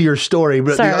going back to your story,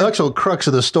 but Sorry. the actual crux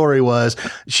of the story was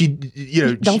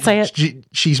Don't say it.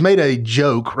 She's made a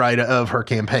joke, right, of her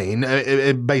campaign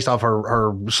based off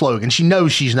her slogan. She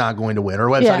knows she's not going to win. Her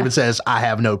website even says, "I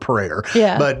have no prayer."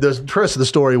 Yeah. But the rest of the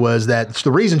story was that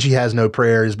the reason she has no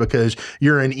prayer is because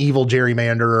you're an evil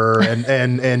gerrymanderer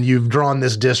and you've drawn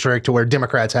this district to where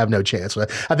Democrats have no chance.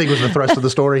 I think was the thrust of the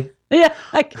story. Yeah.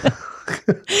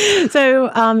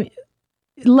 So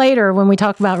later when we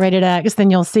talk about Rated X,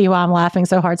 then you'll see why I'm laughing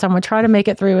so hard. So I'm going to try to make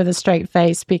it through with a straight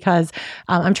face because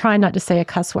I'm trying not to say a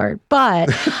cuss word.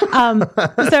 But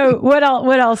so what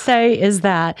I'll say is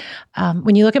that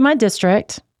when you look at my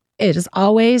district, it is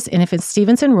always, and if it's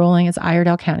Stevenson ruling, it's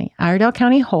Iredell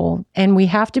County whole. And we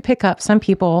have to pick up some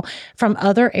people from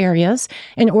other areas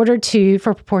in order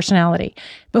for proportionality.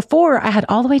 Before, I had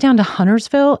all the way down to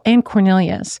Huntersville and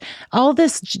Cornelius. All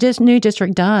this new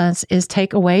district does is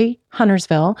take away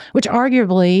Huntersville, which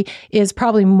arguably is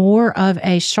probably more of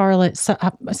a Charlotte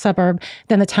suburb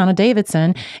than the town of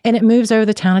Davidson, and it moves over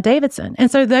the town of Davidson.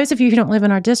 And so those of you who don't live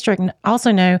in our district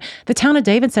also know the town of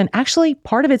Davidson, actually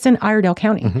part of it's in Iredell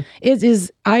County. Mm-hmm. It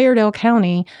is Iredell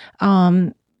County,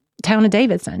 town of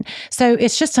Davidson. So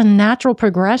it's just a natural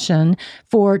progression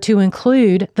to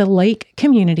include the lake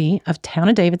community of town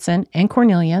of Davidson and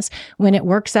Cornelius when it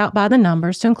works out by the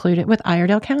numbers to include it with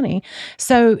Iredell County.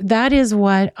 So that is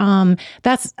what, I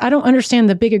don't understand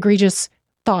the big egregious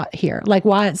thought here, like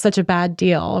why it's such a bad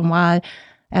deal and why,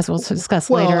 as we'll discuss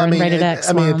later in Rated X.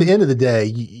 At the end of the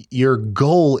day, your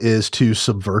goal is to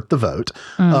subvert the vote.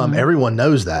 Everyone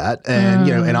knows that. And,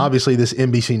 and obviously this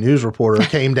NBC News reporter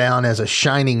came down as a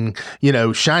shining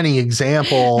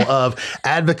example of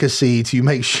advocacy to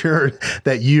make sure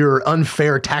that your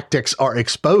unfair tactics are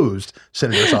exposed,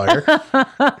 Senator Sawyer.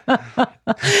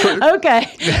 Okay.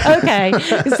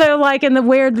 So like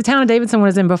where the town of Davidson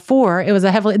was in before, it was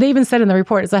they even said in the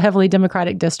report, it's a heavily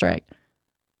Democratic district.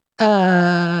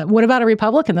 What about a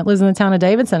Republican that lives in the town of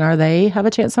Davidson? Are they have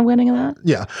a chance of winning in that?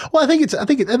 Yeah. Well, I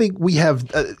think we have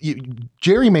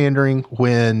gerrymandering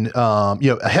when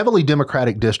a heavily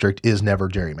Democratic district is never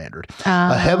gerrymandered.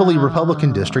 A heavily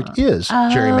Republican district is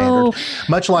gerrymandered.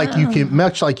 Much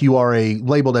like you are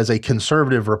labeled as a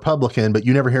conservative Republican, but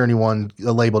you never hear anyone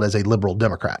labeled as a liberal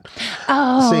Democrat.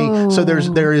 Oh. See, so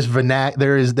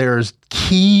there's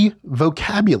key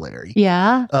vocabulary,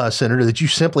 Senator, that you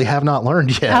simply have not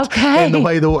learned yet. Okay. In the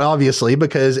way, though, obviously,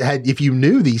 because if you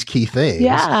knew these key things,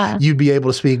 you'd be able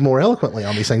to speak more eloquently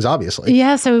on these things, obviously.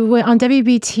 Yeah. So on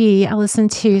WBT, I listen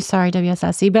to,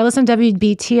 WSIC, but I listen to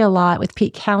WBT a lot with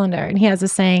Pete Callender, and he has a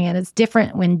saying, and it's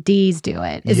different when D's do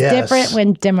it. It's different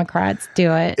when Democrats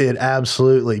do it. It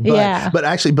absolutely. But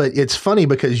it's funny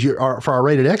because for our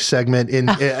Rated X segment,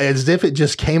 as if it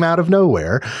just came out of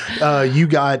nowhere, you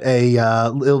got a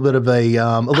little bit of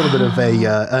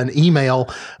an email.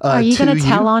 Are you going to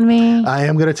tell on me? I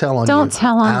am going to tell on you. Don't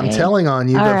tell on me. I'm telling on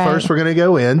you, but first we're going to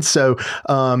go in. So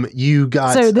you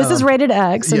got... So this is Rated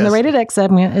X, and the Rated X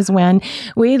segment is when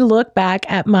we look back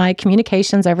at my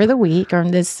communications over the week, or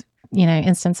in this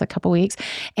instance, a couple weeks.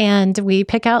 And we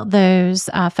pick out those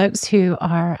folks who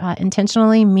are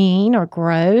intentionally mean or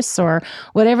gross or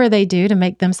whatever they do to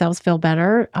make themselves feel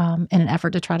better in an effort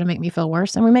to try to make me feel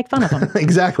worse. And we make fun of them.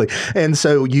 Exactly. And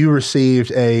so you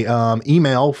received a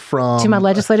email to my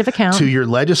legislative account. To your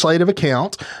legislative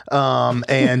account.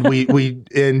 And it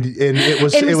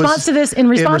was... In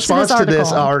response to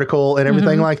this article and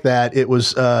everything like that, it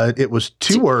was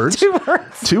 2 words. 2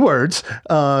 words. 2 words.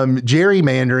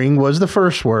 Gerrymandering was the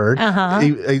first word,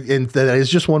 and that is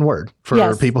just one word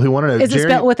for people who want to know. Is it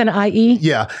spelled with an IE?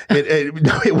 Yeah,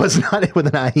 it was not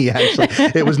with an IE. Actually,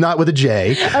 it was not with a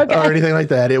J or anything like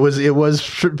that. It was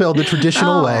spelled the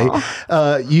traditional way.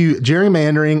 You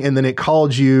gerrymandering, and then it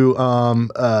called you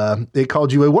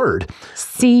a word.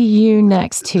 See you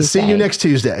next Tuesday. See you next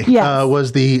Tuesday. Yes.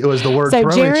 Was the word. So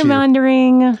thrown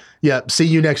gerrymandering. At you. Yeah, see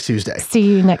you next Tuesday. See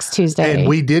you next Tuesday. And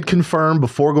we did confirm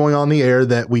before going on the air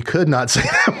that we could not say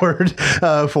that word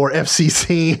for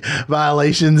FCC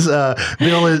violations.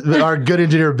 Our good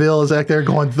engineer Bill is out there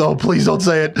going, "Oh, please don't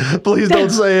say it! Please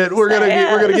don't say it! We're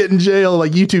gonna get in jail.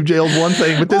 Like YouTube jail is one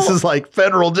thing, but this is like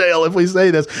federal jail if we say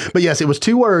this." But yes, it was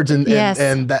 2 words, and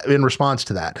that in response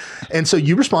to that, and so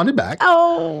you responded back.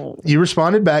 Oh, you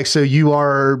responded back. So you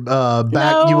are back.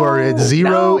 No, you are at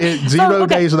zero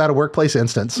days without a workplace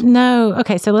instance. No.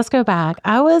 Okay. So let's go back.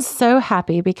 I was so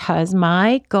happy because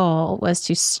my goal was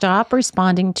to stop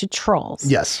responding to trolls.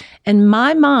 Yes. In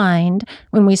my mind,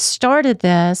 when we started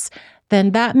this,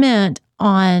 then that meant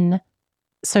on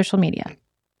social media.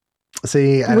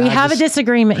 See, We have a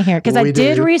disagreement here because I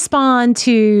did respond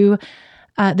to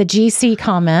the GC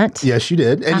comment. Yes, you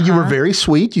did. And you were very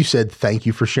sweet. You said, thank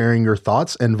you for sharing your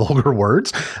thoughts and vulgar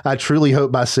words. I truly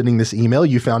hope by sending this email,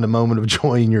 you found a moment of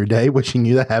joy in your day, wishing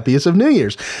you the happiest of New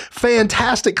Year's.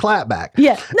 Fantastic clapback.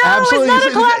 Yeah. No, absolutely.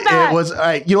 It's not a clapback. It was, all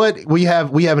right. You know what? We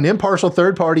have an impartial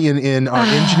third party in our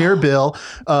engineer, Bill.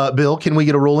 Bill, can we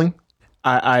get a ruling?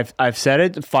 I've said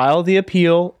it. File the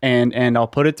appeal, and I'll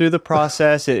put it through the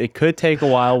process. It could take a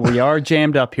while. We are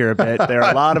jammed up here a bit. There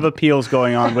are a lot of appeals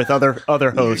going on with other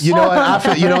hosts. You know what?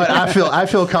 I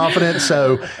feel confident.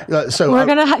 So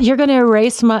you're gonna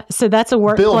erase my. So that's a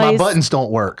workplace. Bill, my buttons don't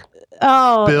work.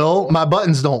 Oh, Bill, my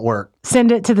buttons don't work.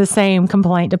 Send it to the same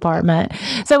complaint department.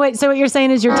 So wait. So what you're saying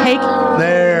is you're taking.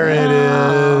 There it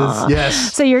is.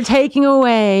 Yes. So you're taking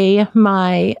away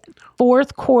my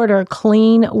fourth quarter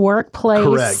clean workplace.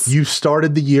 Correct. You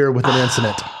started the year with an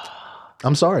incident.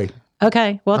 I'm sorry.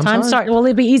 Okay. Well, time started. Well,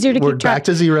 it'd be easier to keep track. We're back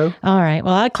to zero. All right.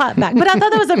 Well, I clapped back, but I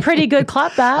thought that was a pretty good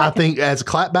clap back. I think as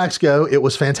clapbacks go, it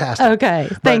was fantastic. Okay.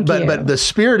 Thank you. But the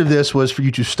spirit of this was for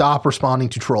you to stop responding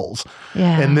to trolls.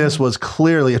 Yeah. And this was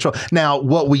clearly a troll. Now,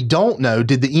 what we don't know,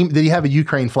 did he have a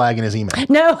Ukraine flag in his email?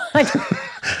 No.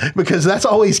 Because that's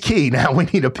always key. Now we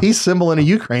need a peace symbol and a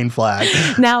Ukraine flag.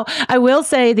 Now I will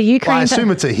say the Ukraine. Well, I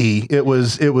assume it's a he. It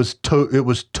was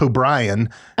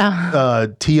Tobrien,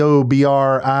 Tobrien.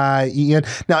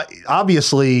 Now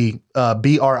obviously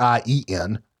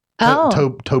Brien.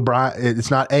 Tobrien.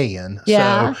 It's not an.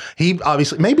 Yeah. So he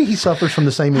obviously maybe he suffers from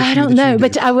the same issue. I don't know,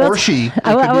 but I will. Or she.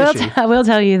 I will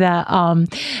tell you that.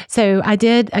 So I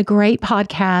did a great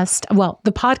podcast. Well,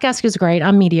 the podcast was great.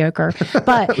 I'm mediocre,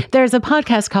 but there's a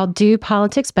podcast called "Do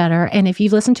Politics Better," and if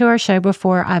you've listened to our show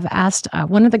before, I've asked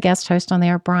one of the guest hosts on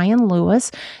there, Brian Lewis,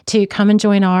 to come and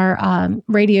join our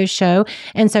radio show,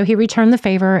 and so he returned the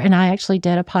favor, and I actually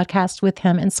did a podcast with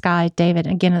him and Sky David.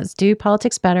 Again, it's "Do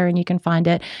Politics Better," and you can find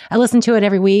it. I listen to it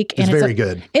every week. And it's very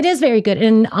good. It is very good.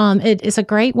 And it is a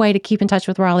great way to keep in touch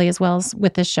with Raleigh as well as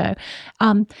with this show.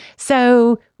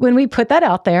 So when we put that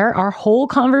out there, our whole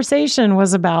conversation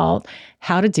was about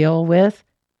how to deal with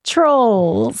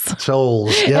trolls.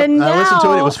 Yep. And now, I listened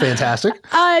to it. It was fantastic.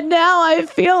 Now I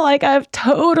feel like I've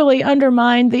totally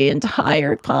undermined the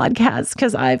entire podcast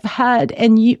because I've had,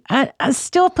 I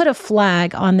still put a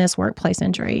flag on this workplace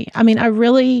injury. I mean,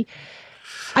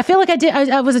 I feel like I did.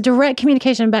 I was a direct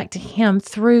communication back to him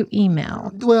through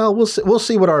email. Well, we'll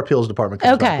see what our appeals department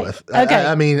comes up with. Okay.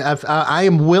 I mean, I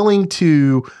am willing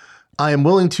to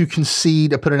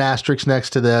concede, to put an asterisk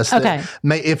next to this. Okay.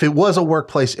 If it was a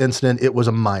workplace incident, it was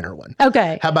a minor one.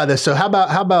 Okay. How about this? So how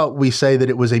about we say that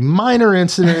it was a minor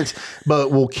incident,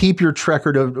 but we'll keep your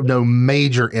record of no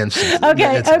major incidents.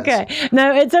 Okay.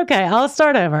 No, it's okay. I'll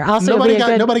start over.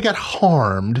 Nobody got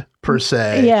harmed per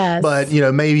se. Yes. But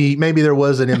maybe there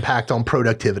was an impact on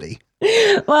productivity.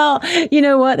 Well, you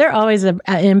know what? There's always an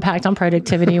impact on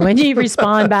productivity when you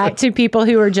respond back to people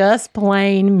who are just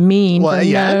plain mean. Well,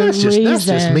 yeah, that's just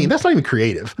mean. That's not even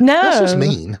creative. No, that's just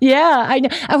mean. Yeah, I know.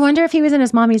 I wonder if he was in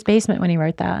his mommy's basement when he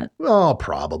wrote that. Oh,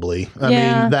 probably. I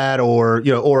mean that, or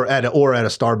at a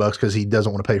Starbucks because he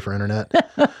doesn't want to pay for internet.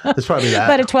 It's probably that.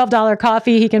 But a $12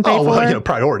 coffee he can pay for. Well,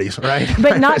 priorities, right?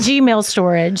 But not Gmail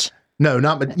storage. No,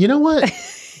 not. But you know what?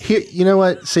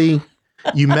 See.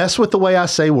 You mess with the way I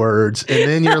say words, and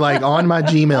then you're like on my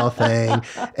Gmail thing,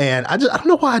 and I don't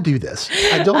know why I do this.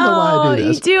 I don't know why I do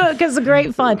this. You do it because it's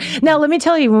great fun. Now, let me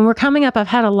tell you, when we're coming up, I've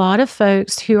had a lot of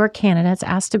folks who are candidates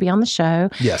asked to be on the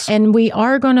show. Yes. And we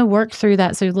are going to work through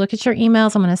that. So look at your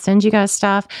emails. I'm going to send you guys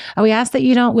stuff. We ask that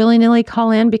you don't willy-nilly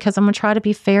call in because I'm going to try to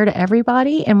be fair to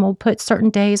everybody, and we'll put certain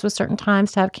days with certain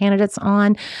times to have candidates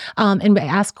on and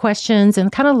ask questions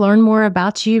and kind of learn more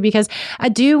about you, because I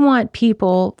do want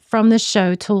people from the show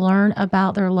to learn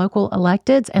about their local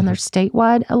electeds and their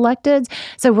statewide electeds.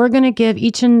 So we're going to give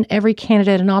each and every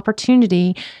candidate an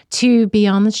opportunity to be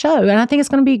on the show. And I think it's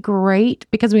going to be great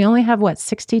because we only have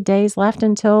 60 days left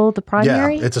until the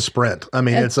primary. Yeah, it's a sprint. I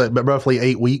mean, it's roughly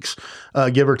 8 weeks,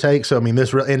 give or take. So I mean,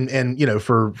 this and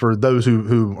for those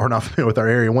who are not familiar with our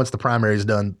area, once the primary is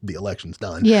done, the election's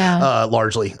done. Yeah.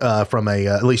 Largely from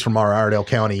at least from our Iredell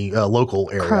County local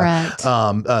area. Correct.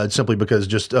 Simply because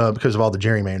of all the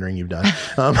gerrymandering you've done.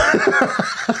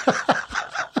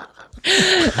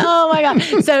 Oh my God.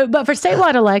 So, but for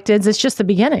statewide electeds, it's just the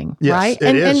beginning, yes, right?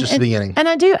 It is just the beginning. And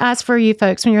I do ask for you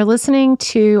folks, when you're listening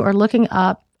to or looking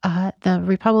up the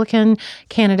Republican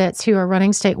candidates who are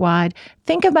running statewide,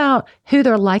 think about who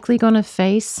they're likely going to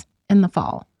face in the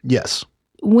fall. Yes.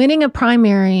 Winning a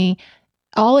primary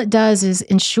all it does is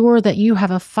ensure that you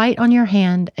have a fight on your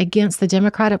hand against the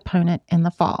Democratic opponent in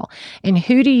the fall. And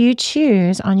who do you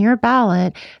choose on your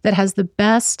ballot that has the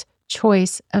best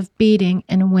choice of beating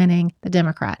and winning the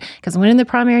Democrat? Because winning the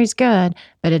primary is good,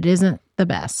 but it isn't the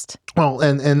best. Well,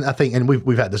 and I think, and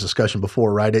we've had this discussion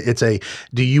before, right? It's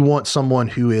do you want someone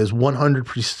who is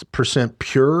 100%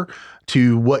 pure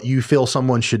to what you feel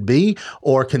someone should be,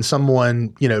 or can someone,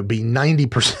 be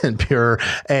 90% pure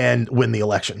and win the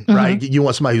election, right? You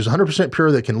want somebody who's 100% pure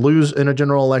that can lose in a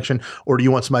general election, or do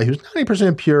you want somebody who's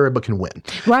 90% pure but can win?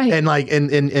 Right.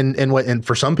 And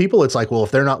for some people, it's like, well,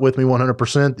 if they're not with me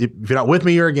 100%, if you're not with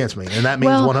me, you're against me, and that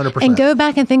means 100%. And go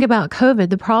back and think about COVID.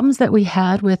 The problems that we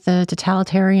had with the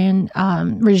totalitarian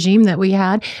regime that we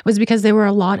had was because there were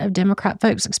a lot of Democrat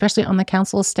folks, especially on the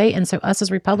Council of State, and so us as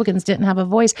Republicans didn't have a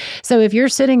voice. So if you're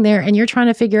sitting there and you're trying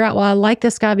to figure out, well, I like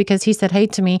this guy because he said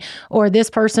hate to me, or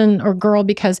this person or girl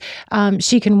because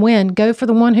she can win, go for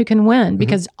the one who can win,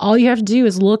 because all you have to do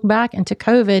is look back into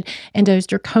COVID and those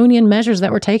draconian measures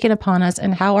that were taken upon us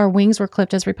and how our wings were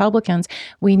clipped as Republicans.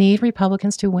 We need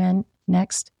Republicans to win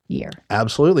next year.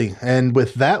 Absolutely. And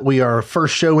with that, we are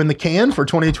first show in the can for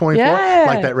 2024. Yeah.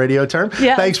 Like that radio term.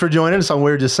 Yeah. Thanks for joining us on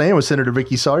We're Just Saying with Senator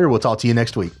Vicki Sawyer. We'll talk to you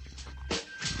next week.